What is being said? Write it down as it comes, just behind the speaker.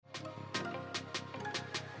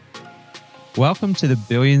Welcome to the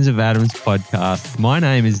Billions of Atoms podcast. My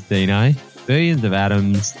name is Dino. Billions of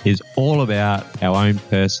Atoms is all about our own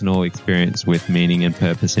personal experience with meaning and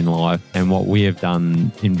purpose in life and what we have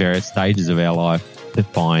done in various stages of our life to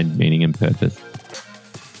find meaning and purpose.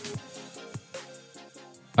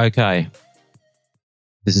 Okay,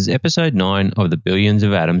 this is episode 9 of the Billions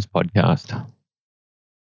of Atoms podcast.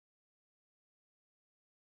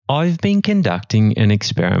 I've been conducting an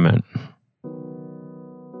experiment.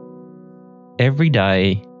 Every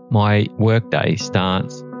day, my workday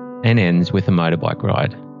starts and ends with a motorbike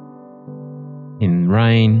ride. In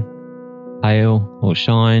rain, hail, or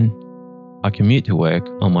shine, I commute to work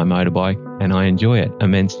on my motorbike and I enjoy it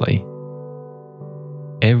immensely.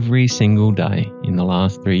 Every single day in the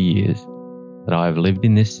last 3 years that I have lived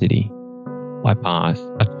in this city, I pass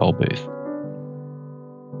a toll booth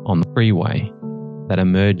on the freeway that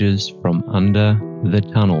emerges from under the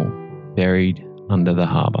tunnel buried under the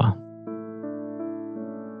harbour.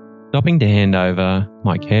 Stopping to hand over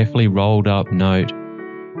my carefully rolled up note,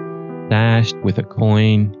 dashed with a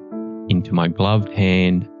coin into my gloved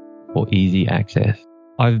hand for easy access.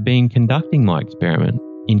 I've been conducting my experiment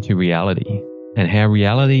into reality and how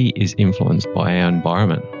reality is influenced by our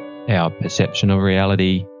environment, our perception of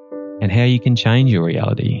reality, and how you can change your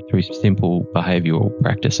reality through simple behavioural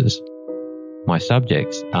practices. My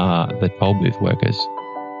subjects are the toll booth workers.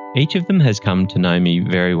 Each of them has come to know me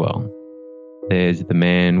very well. There's the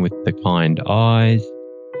man with the kind eyes,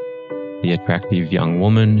 the attractive young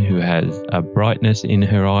woman who has a brightness in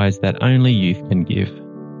her eyes that only youth can give.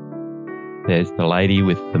 There's the lady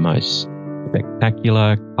with the most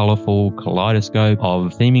spectacular, colourful kaleidoscope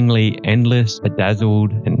of seemingly endless,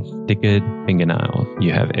 bedazzled and stickered fingernails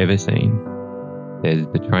you have ever seen. There's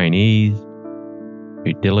the trainees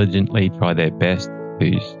who diligently try their best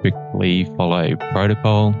to strictly follow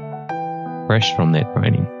protocol, fresh from their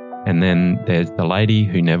training. And then there's the lady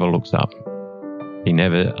who never looks up. She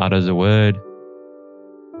never utters a word.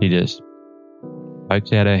 She just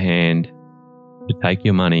pokes out her hand to take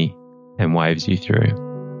your money and waves you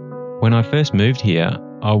through. When I first moved here,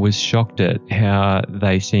 I was shocked at how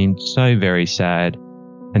they seemed so very sad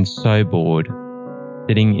and so bored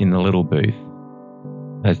sitting in the little booth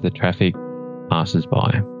as the traffic passes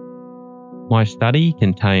by. My study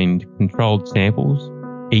contained controlled samples,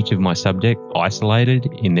 each of my subjects isolated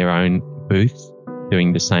in their own booths,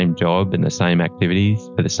 doing the same job and the same activities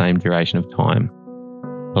for the same duration of time,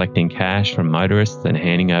 collecting cash from motorists and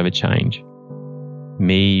handing over change.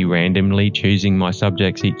 Me randomly choosing my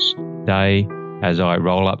subjects each day as I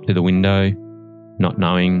roll up to the window, not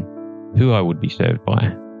knowing who I would be served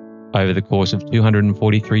by. Over the course of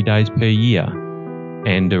 243 days per year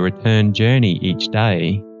and a return journey each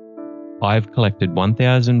day, I've collected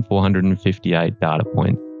 1,458 data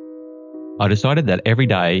points. I decided that every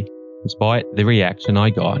day, despite the reaction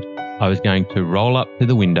I got, I was going to roll up to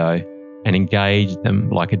the window and engage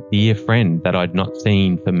them like a dear friend that I'd not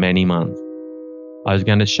seen for many months. I was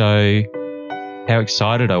going to show how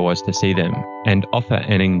excited I was to see them and offer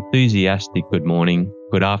an enthusiastic good morning,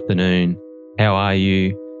 good afternoon, how are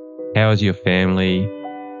you, how is your family,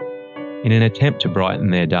 in an attempt to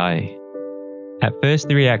brighten their day. At first,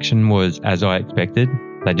 the reaction was as I expected.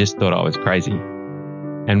 They just thought I was crazy.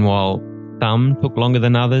 And while some took longer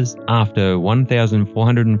than others, after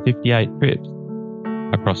 1,458 trips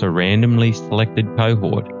across a randomly selected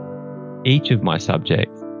cohort, each of my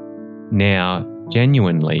subjects now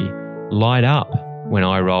genuinely light up when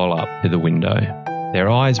I roll up to the window. Their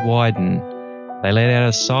eyes widen, they let out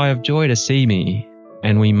a sigh of joy to see me,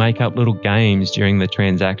 and we make up little games during the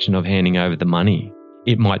transaction of handing over the money.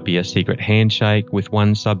 It might be a secret handshake with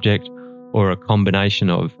one subject, or a combination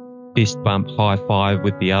of fist bump high five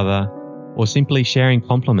with the other, or simply sharing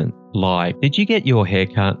compliments like, "Did you get your hair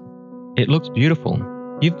cut? It looks beautiful.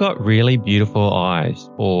 You've got really beautiful eyes,"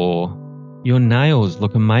 or "Your nails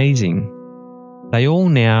look amazing." They all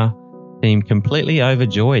now seem completely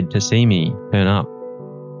overjoyed to see me turn up,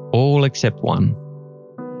 all except one,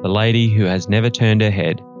 the lady who has never turned her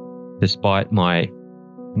head, despite my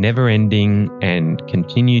never-ending and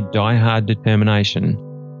continued die-hard determination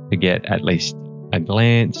to get at least a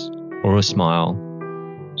glance or a smile.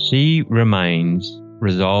 She remains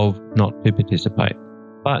resolved not to participate.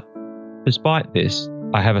 But despite this,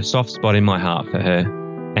 I have a soft spot in my heart for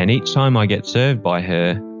her, and each time I get served by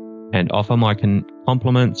her and offer my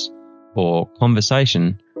compliments or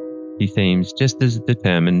conversation, she seems just as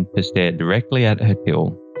determined to stare directly at her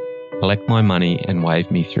till, collect my money and wave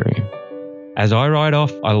me through. As I ride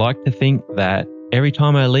off, I like to think that every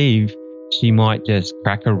time I leave, she might just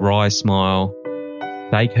crack a wry smile,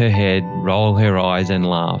 shake her head, roll her eyes and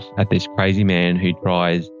laugh at this crazy man who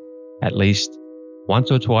tries at least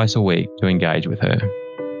once or twice a week to engage with her.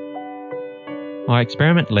 My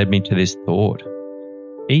experiment led me to this thought.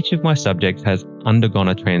 Each of my subjects has undergone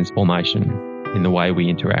a transformation in the way we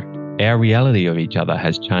interact. Our reality of each other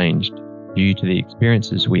has changed due to the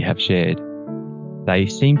experiences we have shared. They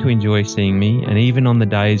seem to enjoy seeing me, and even on the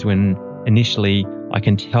days when initially I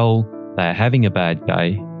can tell they are having a bad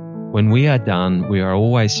day, when we are done, we are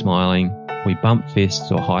always smiling, we bump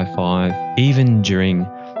fists or high five. Even during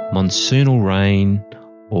monsoonal rain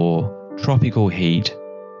or tropical heat,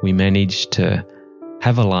 we manage to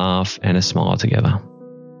have a laugh and a smile together.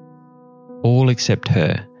 All except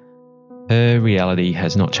her. Her reality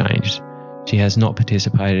has not changed. She has not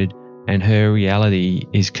participated, and her reality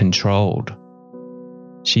is controlled.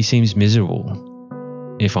 She seems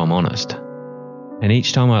miserable, if I'm honest. And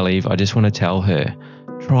each time I leave, I just want to tell her,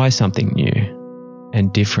 try something new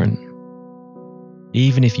and different.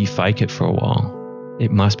 Even if you fake it for a while,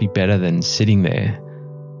 it must be better than sitting there,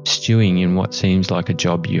 stewing in what seems like a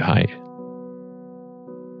job you hate.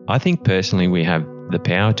 I think personally we have the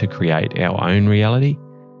power to create our own reality,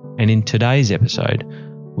 and in today's episode,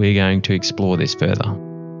 we're going to explore this further.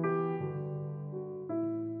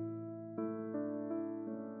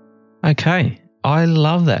 Okay, I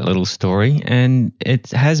love that little story, and it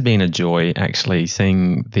has been a joy actually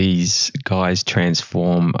seeing these guys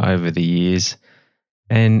transform over the years.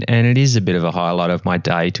 And it is a bit of a highlight of my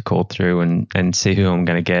day to call through and see who I'm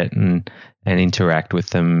going to get and interact with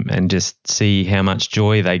them and just see how much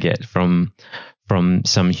joy they get from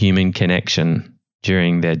some human connection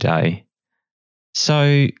during their day.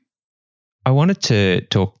 So I wanted to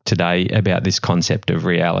talk today about this concept of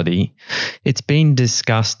reality. It's been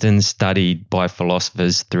discussed and studied by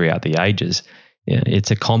philosophers throughout the ages.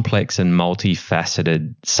 It's a complex and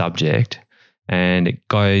multifaceted subject, and it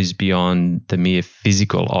goes beyond the mere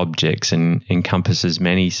physical objects and encompasses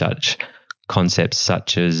many such concepts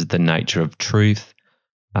such as the nature of truth,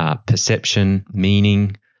 perception,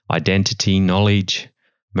 meaning, identity, knowledge,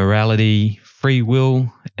 morality, free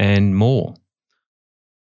will, and more.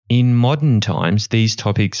 In modern times, these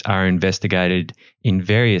topics are investigated in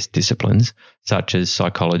various disciplines such as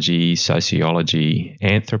psychology, sociology,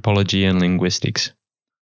 anthropology, and linguistics,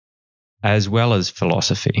 as well as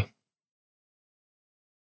philosophy.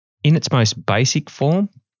 In its most basic form,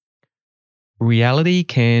 reality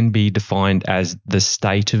can be defined as the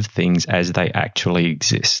state of things as they actually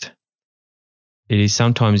exist. It is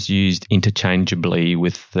sometimes used interchangeably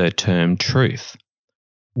with the term truth,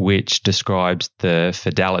 which describes the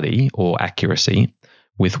fidelity or accuracy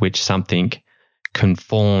with which something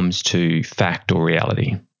conforms to fact or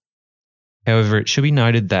reality. However, it should be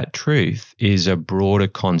noted that truth is a broader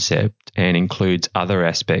concept and includes other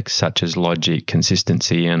aspects such as logic,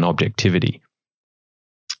 consistency, and objectivity.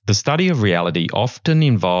 The study of reality often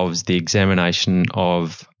involves the examination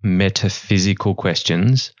of metaphysical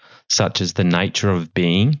questions such as the nature of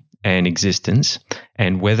being and existence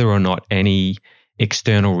and whether or not any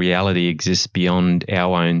external reality exists beyond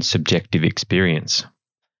our own subjective experience.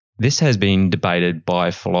 This has been debated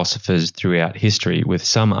by philosophers throughout history, with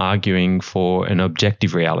some arguing for an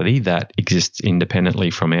objective reality that exists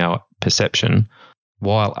independently from our perception,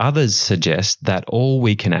 while others suggest that all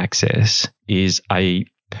we can access is a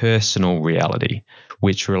personal reality,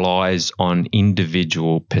 which relies on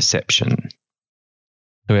individual perception.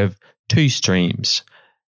 So we have two streams,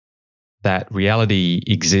 that reality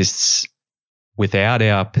exists without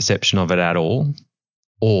our perception of it at all,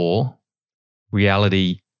 or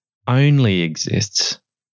reality only exists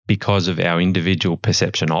because of our individual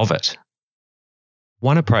perception of it.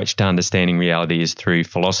 One approach to understanding reality is through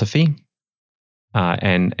philosophy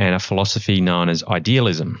and a philosophy known as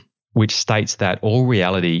idealism, which states that all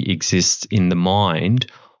reality exists in the mind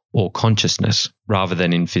or consciousness rather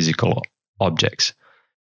than in physical objects.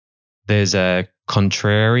 There's a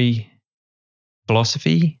contrary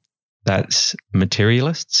philosophy, that's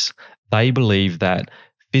materialists. They believe that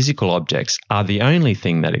physical objects are the only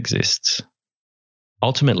thing that exists.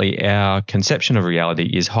 Ultimately, our conception of reality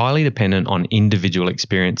is highly dependent on individual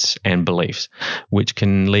experience and beliefs, which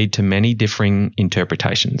can lead to many differing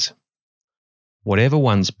interpretations. Whatever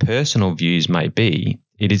one's personal views may be,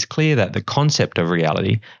 it is clear that the concept of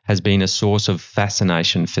reality has been a source of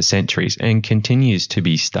fascination for centuries and continues to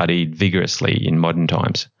be studied vigorously in modern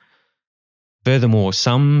times. Furthermore,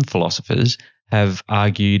 some philosophers have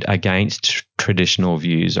argued against traditional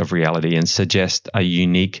views of reality and suggest a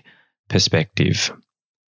unique perspective.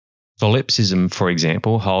 Solipsism, for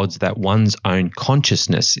example, holds that one's own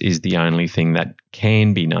consciousness is the only thing that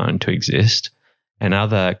can be known to exist, and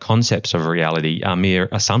other concepts of reality are mere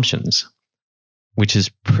assumptions, which is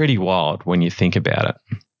pretty wild when you think about it.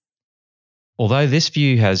 Although this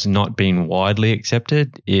view has not been widely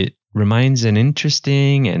accepted, it remains an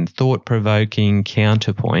interesting and thought-provoking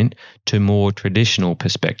counterpoint to more traditional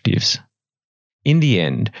perspectives. In the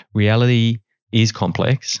end, reality is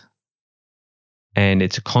complex, and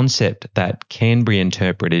it's a concept that can be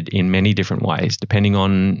interpreted in many different ways, depending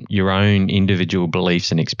on your own individual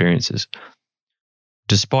beliefs and experiences.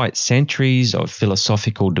 Despite centuries of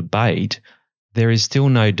philosophical debate, there is still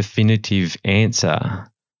no definitive answer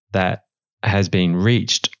that has been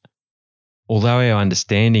reached, although our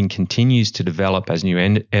understanding continues to develop as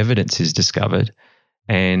new evidence is discovered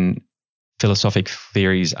and philosophic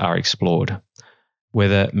theories are explored.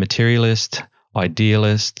 Whether materialist,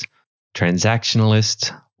 idealist,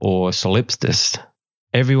 transactionalist, or solipsist,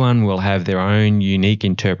 everyone will have their own unique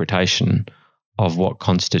interpretation of what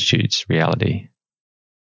constitutes reality.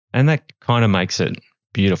 And that kind of makes it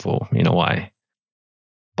beautiful in a way.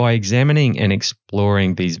 By examining and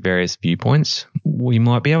exploring these various viewpoints, we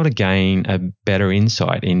might be able to gain a better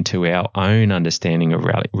insight into our own understanding of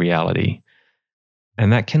reality.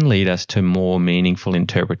 And that can lead us to more meaningful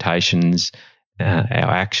interpretations, our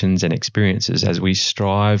actions and experiences as we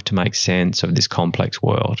strive to make sense of this complex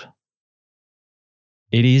world.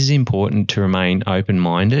 It is important to remain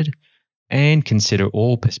open-minded and consider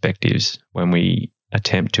all perspectives when we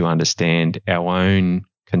attempt to understand our own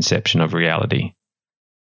conception of reality.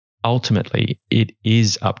 Ultimately, it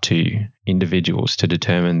is up to individuals to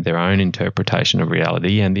determine their own interpretation of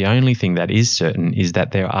reality, and the only thing that is certain is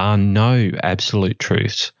that there are no absolute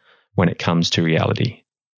truths when it comes to reality.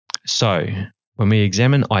 So, when we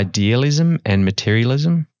examine idealism and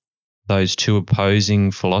materialism, those two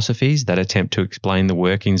opposing philosophies that attempt to explain the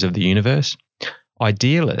workings of the universe,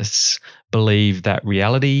 idealists believe that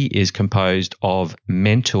reality is composed of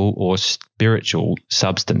mental or spiritual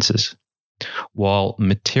substances, while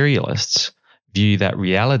materialists view that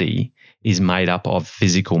reality is made up of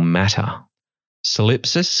physical matter.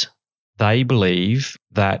 Solipsists, they believe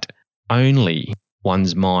that only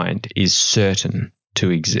one's mind is certain to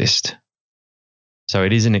exist. So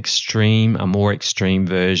it is a more extreme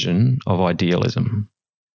version of idealism.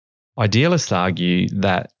 Idealists argue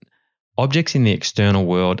that objects in the external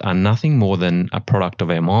world are nothing more than a product of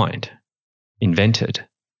our mind, invented,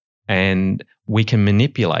 and we can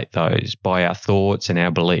manipulate those by our thoughts and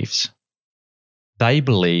our beliefs. They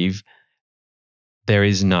believe there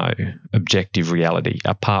is no objective reality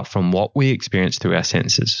apart from what we experience through our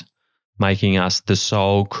senses, making us the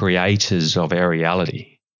sole creators of our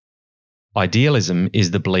reality. Idealism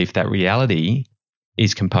is the belief that reality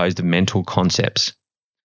is composed of mental concepts.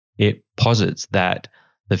 It posits that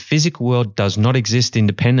the physical world does not exist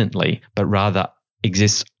independently, but rather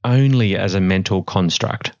exists only as a mental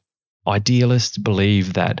construct. Idealists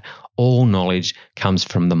believe that all knowledge comes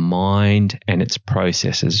from the mind and its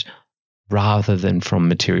processes rather than from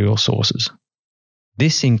material sources.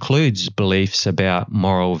 This includes beliefs about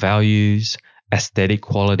moral values, aesthetic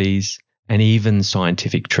qualities, and even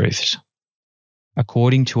scientific truths.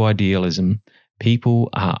 According to idealism, people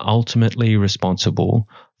are ultimately responsible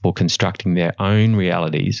for constructing their own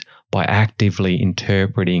realities by actively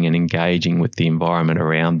interpreting and engaging with the environment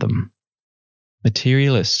around them.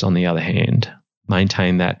 Materialists, on the other hand,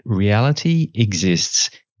 maintain that reality exists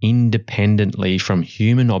independently from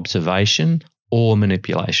human observation or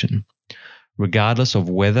manipulation, regardless of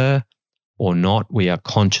whether or not we are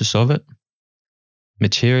conscious of it.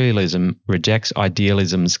 Materialism rejects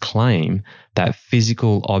idealism's claim that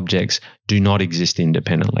physical objects do not exist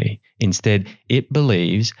independently. Instead, it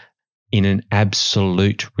believes in an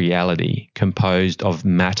absolute reality composed of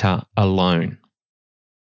matter alone.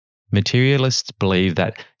 Materialists believe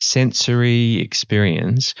that sensory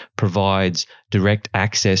experience provides direct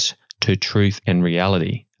access to truth and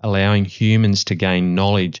reality, allowing humans to gain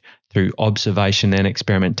knowledge through observation and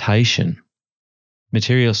experimentation.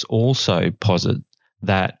 Materialists also posit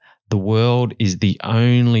that the world is the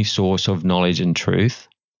only source of knowledge and truth,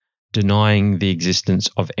 denying the existence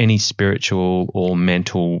of any spiritual or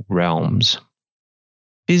mental realms.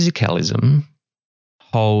 Physicalism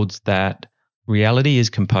holds that reality is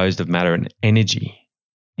composed of matter and energy,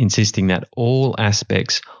 insisting that all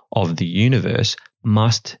aspects of the universe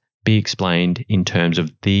must be explained in terms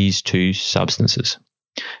of these two substances.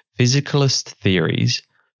 Physicalist theories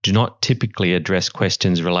do not typically address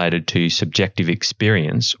questions related to subjective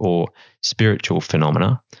experience or spiritual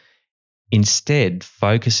phenomena, instead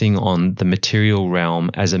focusing on the material realm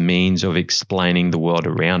as a means of explaining the world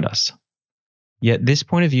around us. Yet this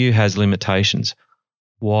point of view has limitations.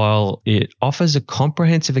 While it offers a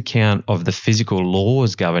comprehensive account of the physical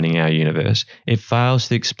laws governing our universe, it fails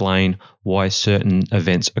to explain why certain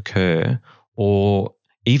events occur or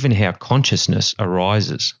even how consciousness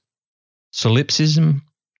arises. Solipsism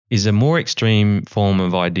is a more extreme form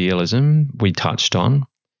of idealism we touched on,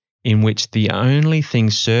 in which the only thing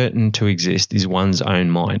certain to exist is one's own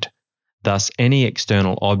mind. Thus, any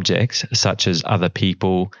external objects, such as other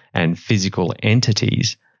people and physical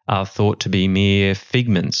entities, are thought to be mere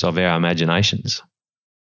figments of our imaginations.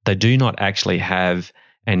 They do not actually have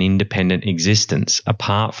an independent existence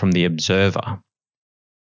apart from the observer.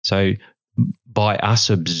 So, by us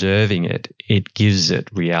observing it, it gives it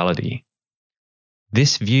reality.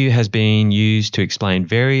 This view has been used to explain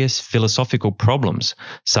various philosophical problems,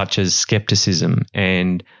 such as skepticism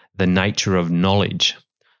and the nature of knowledge.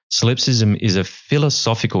 Solipsism is a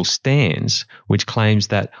philosophical stance which claims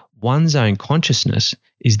that one's own consciousness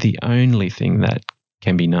is the only thing that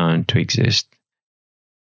can be known to exist.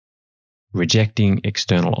 Rejecting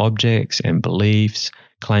external objects and beliefs,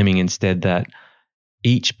 claiming instead that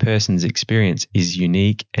each person's experience is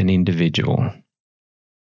unique and individual.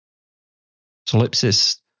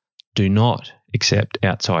 Solipsists do not accept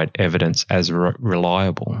outside evidence as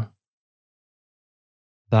reliable.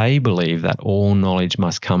 They believe that all knowledge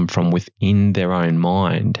must come from within their own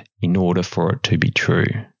mind in order for it to be true.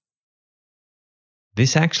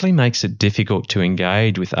 This actually makes it difficult to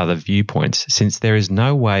engage with other viewpoints since there is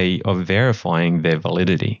no way of verifying their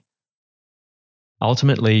validity.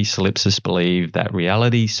 Ultimately, solipsists believe that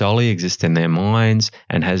reality solely exists in their minds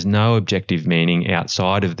and has no objective meaning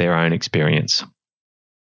outside of their own experience.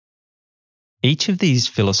 Each of these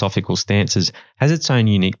philosophical stances has its own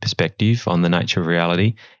unique perspective on the nature of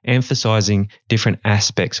reality, emphasizing different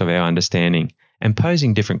aspects of our understanding and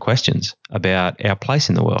posing different questions about our place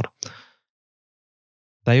in the world.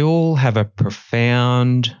 They all have a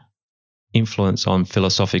profound influence on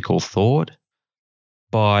philosophical thought.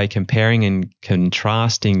 By comparing and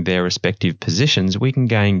contrasting their respective positions, we can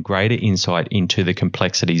gain greater insight into the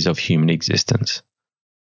complexities of human existence.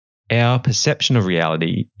 Our perception of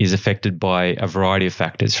reality is affected by a variety of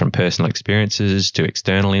factors, from personal experiences to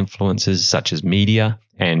external influences such as media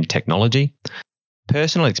and technology.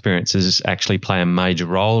 Personal experiences actually play a major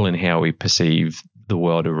role in how we perceive the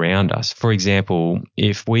world around us. For example,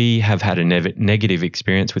 if we have had a negative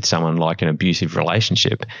experience with someone like an abusive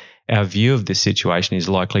relationship, our view of this situation is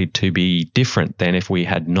likely to be different than if we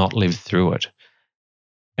had not lived through it.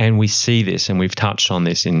 And we see this, and we've touched on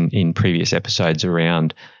this in previous episodes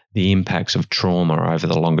around the impacts of trauma over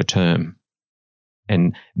the longer term,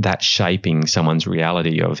 and that shaping someone's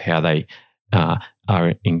reality of how they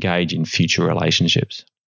are engaged in future relationships.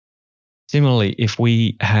 Similarly, if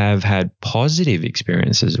we have had positive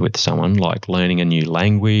experiences with someone, like learning a new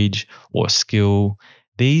language or skill,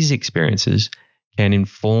 these experiences can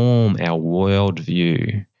inform our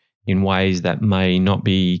worldview in ways that may not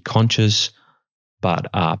be conscious but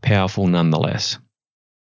are powerful nonetheless.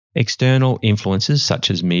 External influences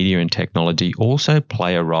such as media and technology also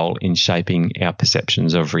play a role in shaping our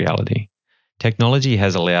perceptions of reality. Technology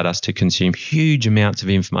has allowed us to consume huge amounts of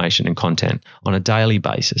information and content on a daily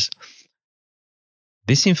basis.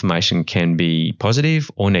 This information can be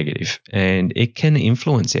positive or negative, and it can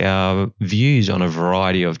influence our views on a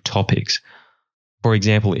variety of topics. For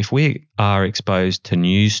example, if we are exposed to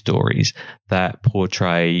news stories that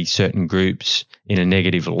portray certain groups in a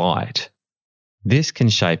negative light, this can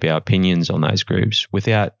shape our opinions on those groups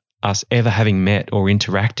without us ever having met or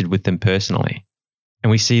interacted with them personally. And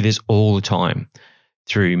we see this all the time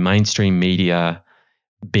through mainstream media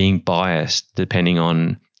being biased depending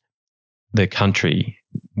on the country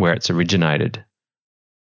where it's originated.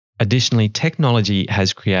 Additionally, technology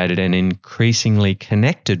has created an increasingly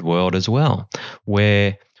connected world as well,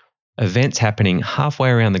 where events happening halfway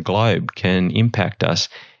around the globe can impact us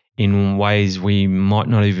in ways we might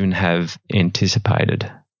not even have anticipated.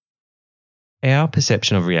 Our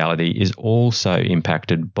perception of reality is also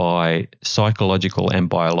impacted by psychological and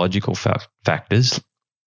biological factors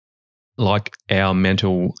like our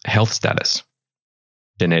mental health status,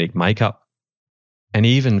 genetic makeup, and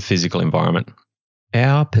even physical environment.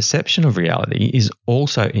 Our perception of reality is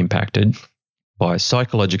also impacted by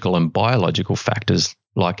psychological and biological factors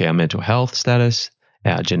like our mental health status,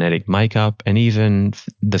 our genetic makeup, and even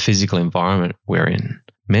the physical environment we're in.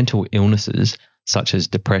 Mental illnesses such as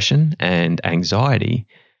depression and anxiety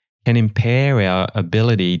can impair our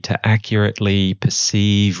ability to accurately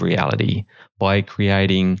perceive reality by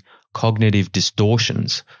creating cognitive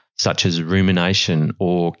distortions such as rumination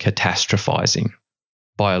or catastrophizing.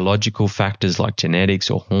 Biological factors like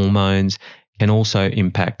genetics or hormones can also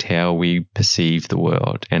impact how we perceive the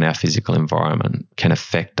world, and our physical environment can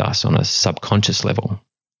affect us on a subconscious level.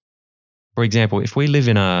 For example, if we live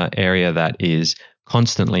in an area that is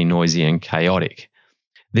constantly noisy and chaotic,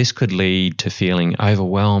 This could lead to feeling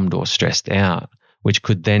overwhelmed or stressed out, which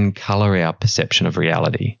could then colour our perception of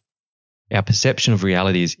reality. Our perception of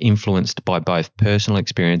reality is influenced by both personal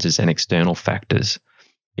experiences and external factors.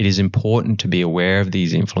 It is important to be aware of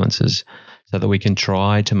these influences so that we can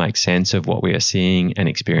try to make sense of what we are seeing and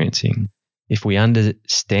experiencing. If we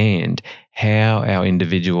understand how our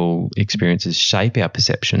individual experiences shape our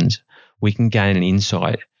perceptions, we can gain an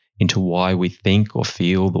insight into why we think or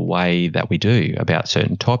feel the way that we do about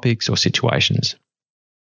certain topics or situations.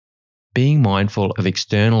 Being mindful of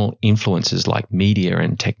external influences like media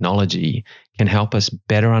and technology can help us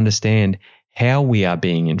better understand how we are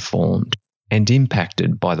being informed and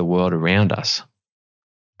impacted by the world around us.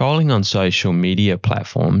 Trolling on social media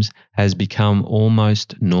platforms has become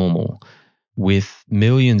almost normal, with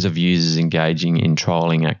millions of users engaging in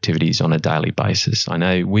trolling activities on a daily basis. I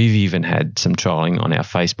know we've even had some trolling on our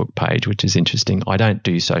Facebook page, which is interesting. I don't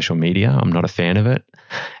do social media. I'm not a fan of it,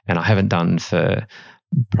 and I haven't done for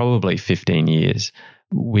probably 15 years.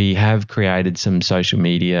 We have created some social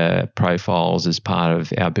media profiles as part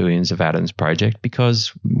of our Billions of Atoms project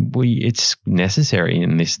because it's necessary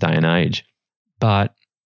in this day and age. But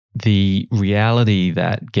the reality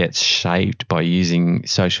that gets shaped by using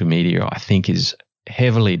social media, I think, is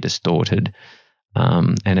heavily distorted,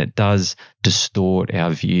 and it does distort our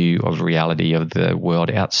view of reality of the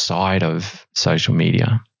world outside of social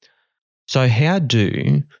media. So how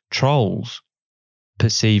do trolls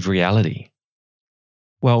perceive reality?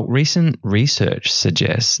 Well, recent research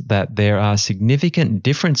suggests that there are significant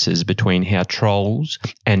differences between how trolls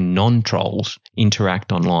and non-trolls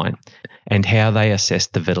interact online and how they assess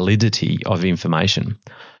the validity of information.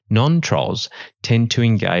 Non-trolls tend to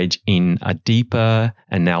engage in a deeper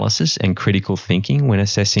analysis and critical thinking when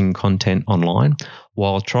assessing content online,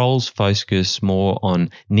 while trolls focus more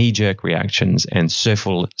on knee-jerk reactions and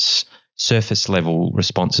surface-level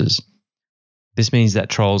responses. This means that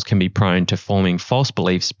trolls can be prone to forming false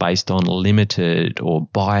beliefs based on limited or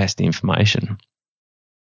biased information.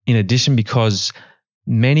 In addition, because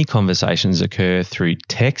many conversations occur through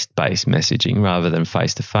text-based messaging rather than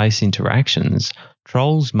face-to-face interactions,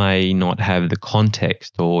 trolls may not have the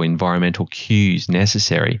context or environmental cues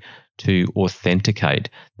necessary to authenticate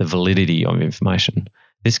the validity of information.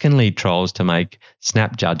 This can lead trolls to make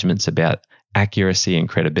snap judgments about accuracy and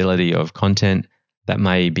credibility of content that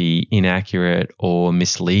may be inaccurate or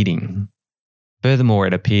misleading. Furthermore,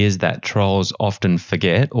 it appears that trolls often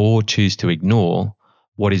forget or choose to ignore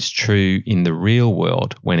what is true in the real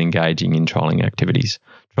world when engaging in trolling activities.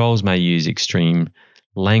 Trolls may use extreme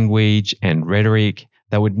language and rhetoric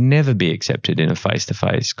that would never be accepted in a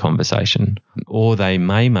face-to-face conversation, or they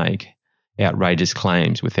may make outrageous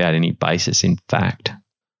claims without any basis in fact.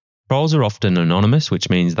 Trolls are often anonymous, which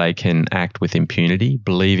means they can act with impunity,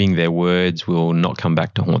 believing their words will not come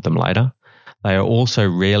back to haunt them later. They are also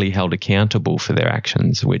rarely held accountable for their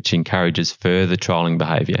actions, which encourages further trolling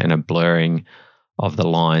behaviour and a blurring of the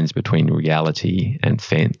lines between reality and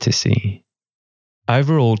fantasy.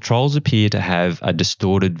 Overall, trolls appear to have a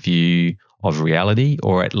distorted view of reality,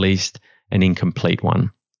 or at least an incomplete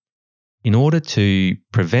one. In order to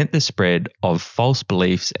prevent the spread of false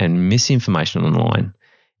beliefs and misinformation online,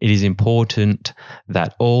 it is important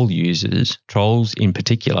that all users, trolls in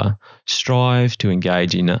particular, strive to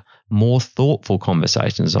engage in more thoughtful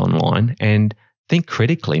conversations online and think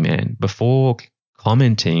critically, before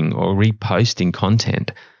commenting or reposting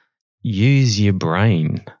content. Use your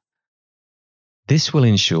brain. This will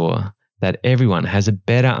ensure that everyone has a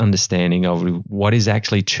better understanding of what is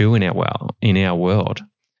actually true in our world.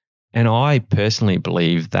 And I personally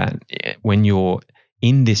believe that when you're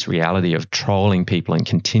in this reality of trolling people and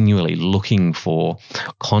continually looking for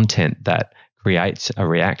content that creates a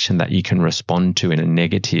reaction that you can respond to in a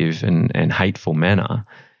negative and hateful manner,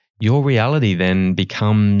 your reality then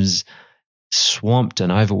becomes swamped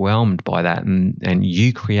and overwhelmed by that, and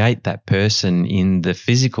you create that person in the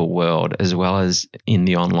physical world as well as in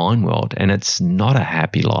the online world, and it's not a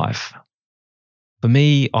happy life. For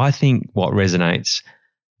me, I think what resonates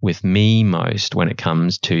with me most when it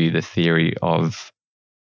comes to the theory of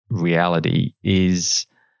reality is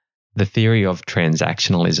the theory of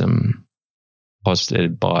transactionalism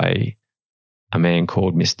posited by a man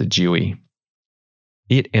called Mr. Dewey.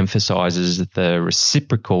 It emphasizes the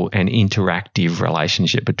reciprocal and interactive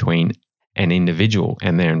relationship between an individual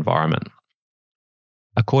and their environment.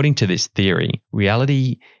 According to this theory,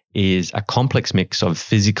 reality is a complex mix of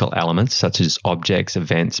physical elements such as objects,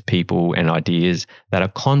 events, people, and ideas that are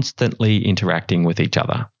constantly interacting with each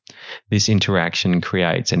other. This interaction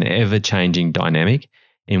creates an ever-changing dynamic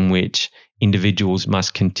in which individuals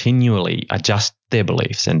must continually adjust their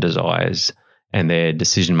beliefs and desires and their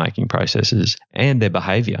decision-making processes and their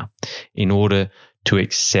behavior in order to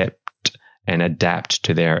accept and adapt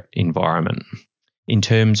to their environment. In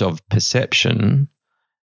terms of perception,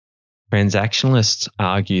 transactionalists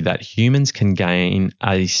argue that humans can gain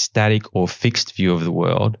a static or fixed view of the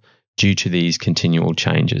world due to these continual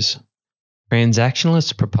changes.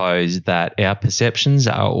 Transactionalists propose that our perceptions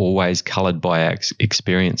are always coloured by our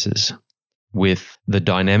experiences with the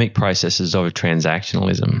dynamic processes of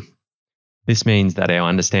transactionalism. This means that our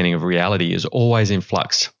understanding of reality is always in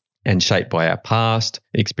flux and shaped by our past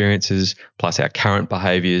experiences, plus our current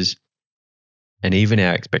behaviours, and even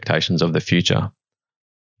our expectations of the future.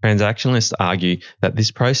 Transactionalists argue that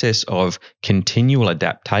this process of continual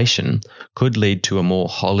adaptation could lead to a more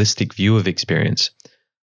holistic view of experience.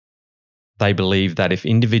 They believe that if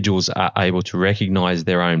individuals are able to recognise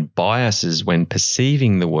their own biases when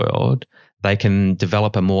perceiving the world, they can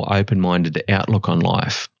develop a more open-minded outlook on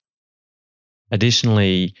life.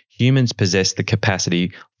 Additionally, humans possess the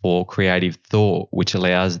capacity for creative thought, which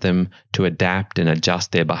allows them to adapt and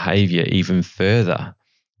adjust their behaviour even further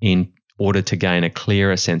in order to gain a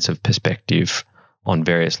clearer sense of perspective on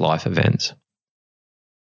various life events.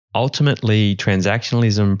 Ultimately,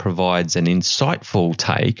 transactionalism provides an insightful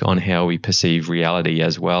take on how we perceive reality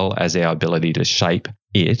as well as our ability to shape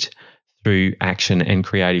it through action and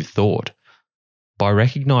creative thought. By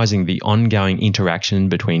recognising the ongoing interaction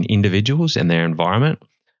between individuals and their environment,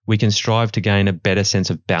 we can strive to gain a better sense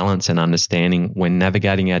of balance and understanding when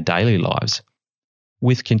navigating our daily lives.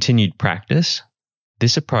 With continued practice,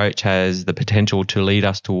 this approach has the potential to lead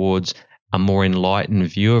us towards a more enlightened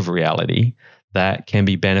view of reality that can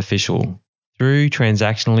be beneficial. Through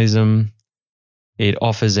transactionalism, it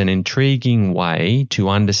offers an intriguing way to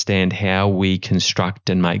understand how we construct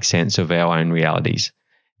and make sense of our own realities.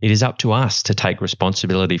 It is up to us to take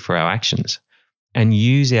responsibility for our actions and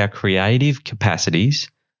use our creative capacities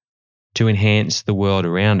to enhance the world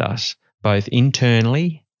around us, both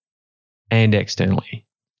internally and externally.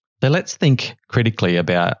 So let's think critically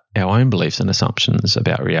about our own beliefs and assumptions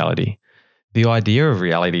about reality. The idea of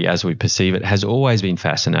reality as we perceive it has always been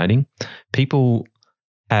fascinating. People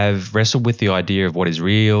have wrestled with the idea of what is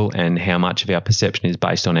real and how much of our perception is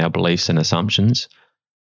based on our beliefs and assumptions.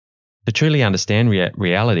 To truly understand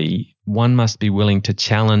reality, one must be willing to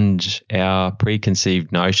challenge our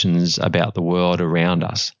preconceived notions about the world around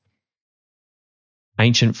us.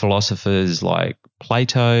 Ancient philosophers like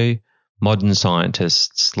Plato, modern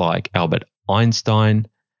scientists like Albert Einstein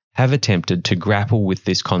have attempted to grapple with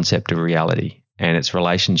this concept of reality and its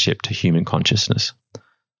relationship to human consciousness.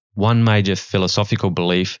 One major philosophical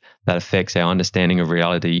belief that affects our understanding of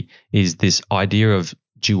reality is this idea of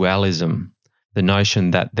dualism, the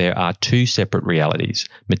notion that there are two separate realities,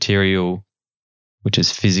 material, which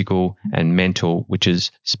is physical, and mental, which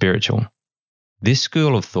is spiritual. This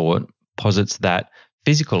school of thought posits that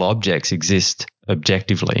physical objects exist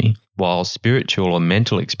objectively, while spiritual or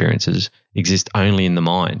mental experiences exist only in the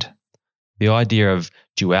mind. The idea of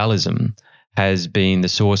dualism has been the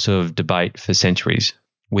source of debate for centuries,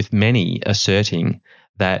 with many asserting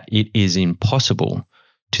that it is impossible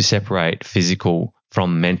to separate physical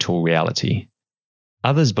from mental reality.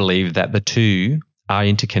 Others believe that the two are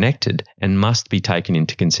interconnected and must be taken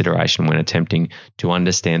into consideration when attempting to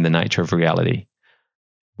understand the nature of reality.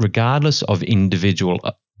 Regardless of individual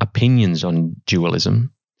opinions on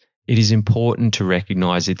dualism, it is important to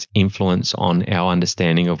recognize its influence on our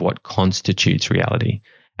understanding of what constitutes reality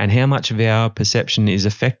and how much of our perception is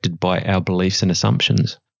affected by our beliefs and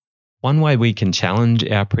assumptions. One way we can challenge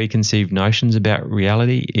our preconceived notions about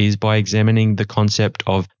reality is by examining the concept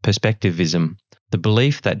of perspectivism, the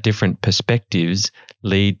belief that different perspectives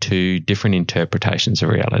lead to different interpretations of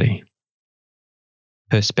reality.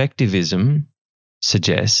 Perspectivism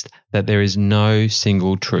suggests that there is no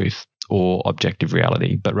single truth or objective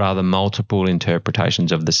reality, but rather multiple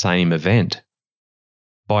interpretations of the same event.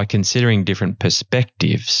 By considering different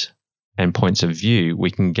perspectives and points of view,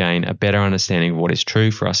 we can gain a better understanding of what is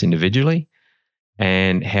true for us individually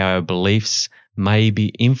and how our beliefs may be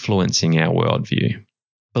influencing our worldview.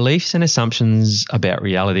 Beliefs and assumptions about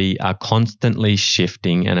reality are constantly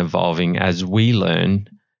shifting and evolving as we learn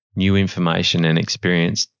new information and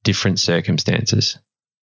experience different circumstances.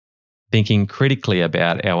 Thinking critically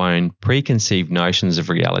about our own preconceived notions of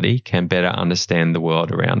reality can better understand the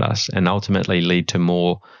world around us and ultimately lead to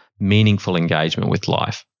more meaningful engagement with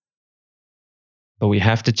life. But we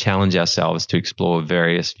have to challenge ourselves to explore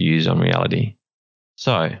various views on reality.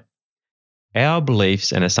 So, our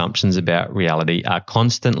beliefs and assumptions about reality are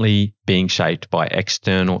constantly being shaped by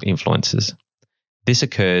external influences. This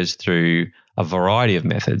occurs through a variety of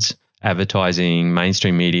methods, advertising,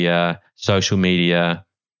 mainstream media, social media.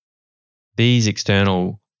 These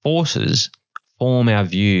external forces form our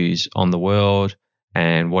views on the world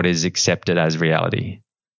and what is accepted as reality.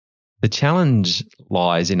 The challenge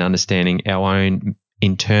lies in understanding our own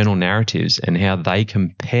internal narratives and how they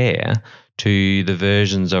compare to the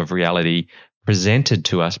versions of reality presented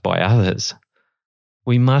to us by others.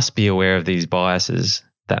 We must be aware of these biases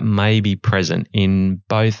that may be present in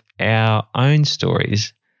both our own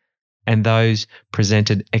stories and those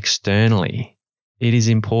presented externally. It is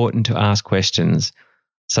important to ask questions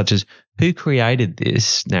such as, who created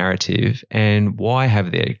this narrative and why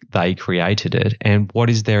have they created it and what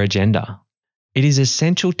is their agenda? It is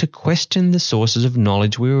essential to question the sources of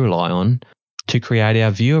knowledge we rely on to create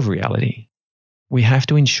our view of reality. We have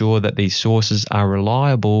to ensure that these sources are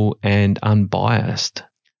reliable and unbiased.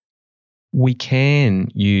 We can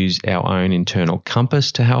use our own internal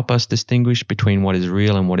compass to help us distinguish between what is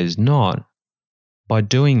real and what is not. By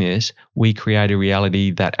doing this, we create a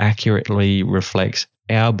reality that accurately reflects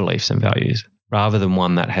our beliefs and values, rather than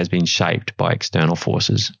one that has been shaped by external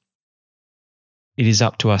forces. It is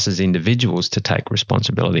up to us as individuals to take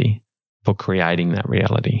responsibility for creating that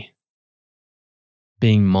reality.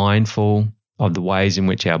 Being mindful of the ways in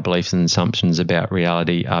which our beliefs and assumptions about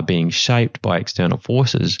reality are being shaped by external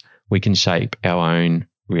forces, we can shape our own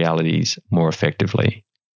realities more effectively.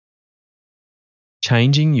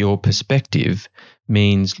 Changing your perspective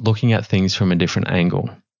means looking at things from a different angle,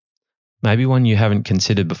 maybe one you haven't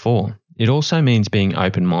considered before. It also means being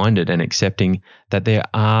open-minded and accepting that there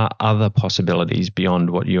are other possibilities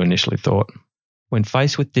beyond what you initially thought. When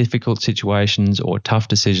faced with difficult situations or tough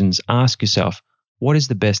decisions, ask yourself, what is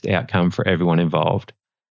the best outcome for everyone involved?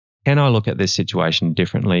 Can I look at this situation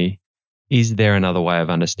differently? Is there another way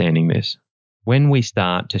of understanding this? When we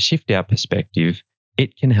start to shift our perspective,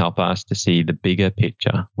 it can help us to see the bigger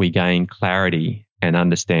picture. We gain clarity and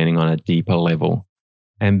understanding on a deeper level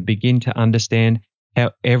and begin to understand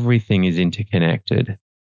how everything is interconnected.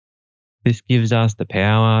 This gives us the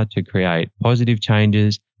power to create positive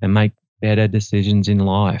changes and make better decisions in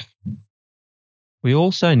life. We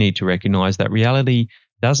also need to recognize that reality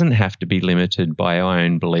doesn't have to be limited by our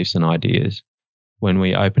own beliefs and ideas. When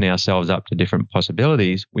we open ourselves up to different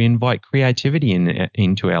possibilities, we invite creativity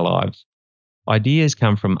into our lives. Ideas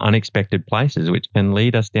come from unexpected places, which can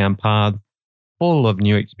lead us down paths full of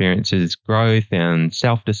new experiences, growth, and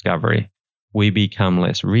self-discovery. We become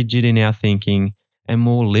less rigid in our thinking and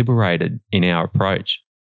more liberated in our approach.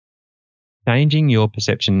 Changing your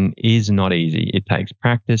perception is not easy. It takes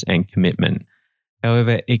practice and commitment.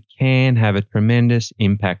 However, it can have a tremendous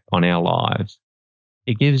impact on our lives.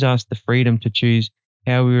 It gives us the freedom to choose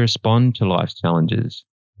how we respond to life's challenges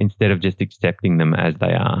instead of just accepting them as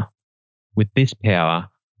they are. With this power,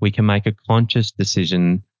 we can make a conscious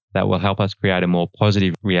decision that will help us create a more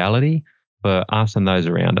positive reality for us and those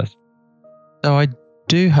around us. So I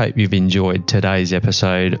do hope you've enjoyed today's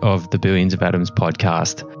episode of the Billions of Atoms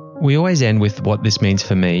podcast. We always end with what this means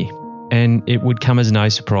for me, and it would come as no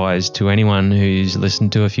surprise to anyone who's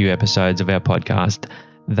listened to a few episodes of our podcast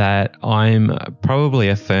that I'm probably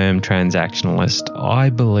a firm transactionalist. I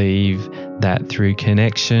believe that through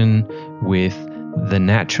connection with the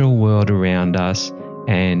natural world around us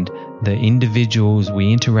and the individuals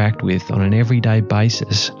we interact with on an everyday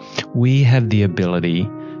basis, we have the ability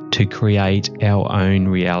to create our own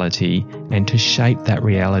reality and to shape that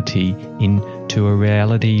reality into a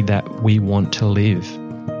reality that we want to live.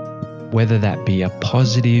 Whether that be a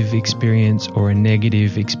positive experience or a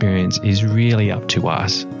negative experience is really up to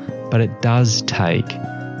us, but it does take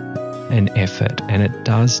an effort and it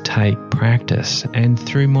does take practice. And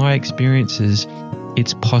through my experiences,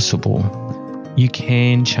 it's possible. You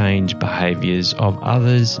can change behaviors of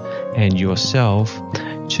others and yourself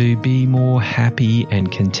to be more happy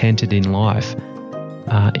and contented in life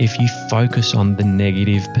if you focus on the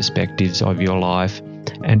negative perspectives of your life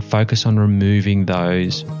and focus on removing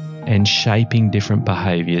those and shaping different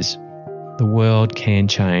behaviors. The world can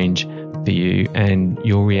change for you and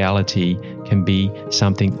your reality can be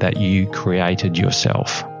something that you created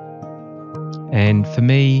yourself. And for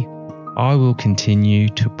me, I will continue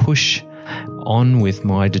to push on with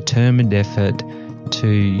my determined effort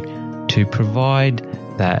to provide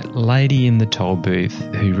that lady in the toll booth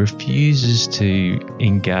who refuses to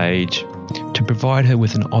engage, to provide her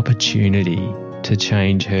with an opportunity to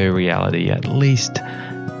change her reality, at least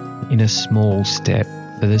in a small step,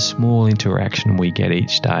 for the small interaction we get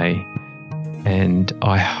each day. And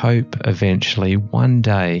I hope eventually one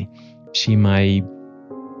day she may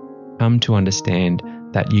come to understand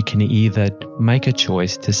that you can either make a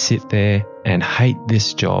choice to sit there and hate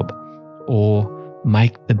this job or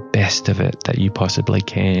make the best of it that you possibly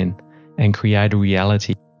can and create a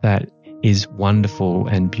reality that is wonderful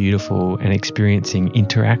and beautiful and experiencing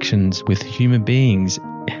interactions with human beings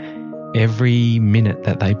every minute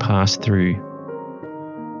that they pass through.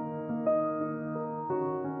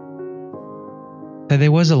 So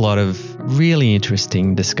there was a lot of really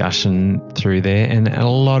interesting discussion through there and a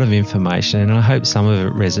lot of information, and I hope some of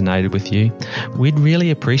it resonated with you. We'd really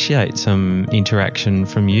appreciate some interaction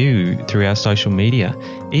from you through our social media,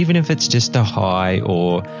 even if it's just a hi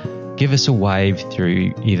or give us a wave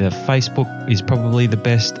through either Facebook is probably the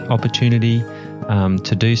best opportunity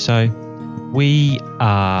to do so. We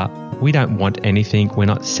don't want anything. We're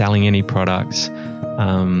not selling any products.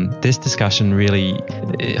 This discussion really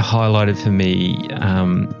highlighted for me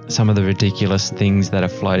some of the ridiculous things that are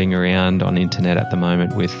floating around on internet at the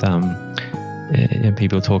moment with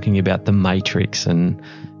people talking about the Matrix, and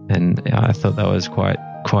I thought that was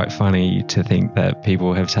quite funny to think that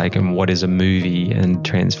people have taken what is a movie and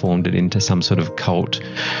transformed it into some sort of cult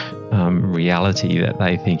reality that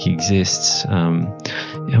they think exists.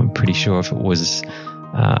 I'm pretty sure if it was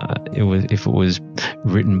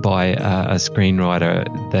written by a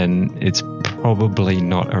screenwriter, then it's probably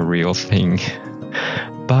not a real thing.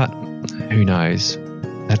 But who knows?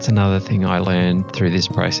 That's another thing I learned through this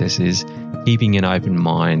process, is keeping an open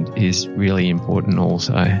mind is really important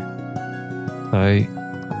also. So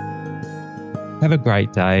have a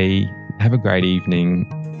great day. Have a great evening.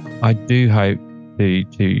 I do hope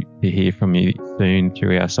to hear from you soon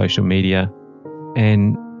through our social media.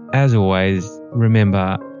 And as always,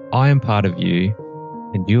 remember, I am part of you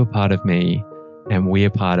and you are part of me, and we are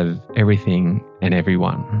part of everything and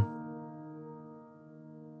everyone.